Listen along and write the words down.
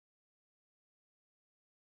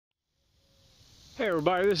Hey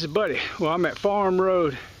everybody, this is Buddy. Well, I'm at Farm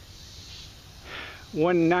Road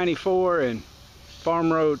 194 and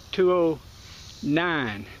Farm Road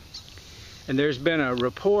 209, and there's been a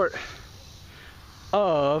report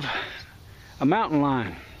of a mountain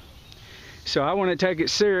lion. So I want to take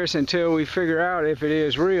it serious until we figure out if it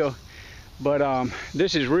is real. But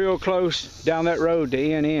this is real close down that road to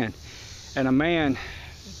NN, and a man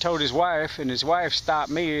told his wife, and his wife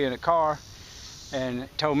stopped me in a car and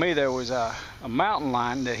told me there was a mountain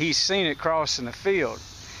lion that he's seen it cross in the field.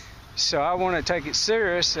 So I want to take it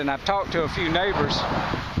serious, and I've talked to a few neighbors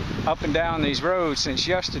up and down these roads since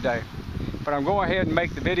yesterday. But I'm going ahead and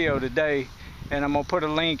make the video today, and I'm going to put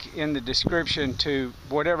a link in the description to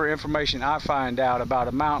whatever information I find out about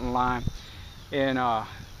a mountain lion in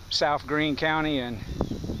South Greene County and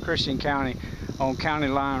Christian County on County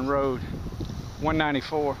Line Road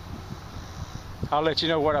 194. I'll let you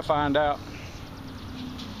know what I find out.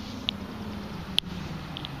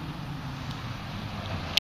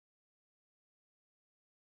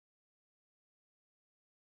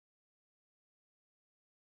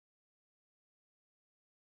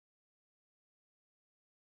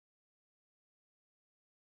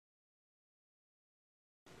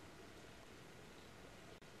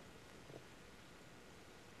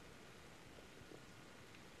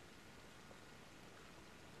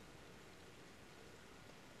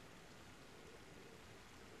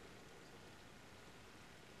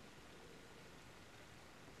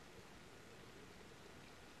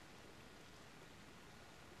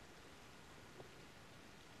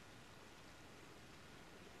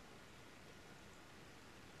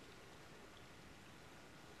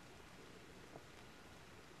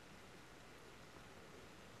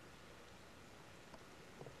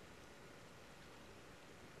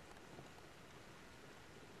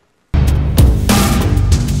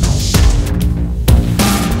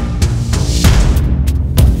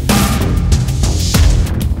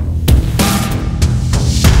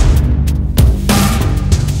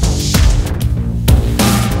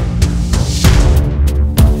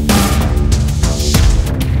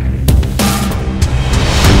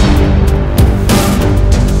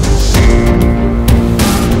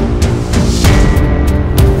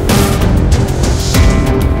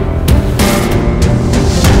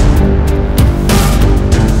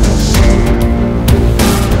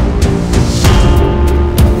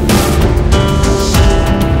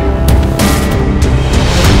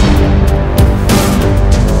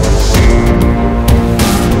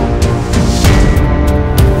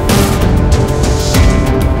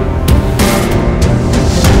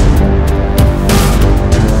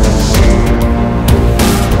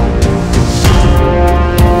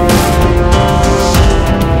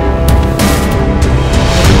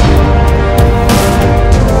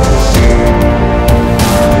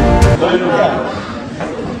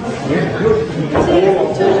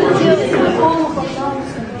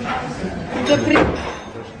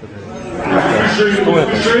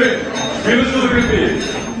 Минус закрепить.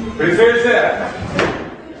 Прицелься.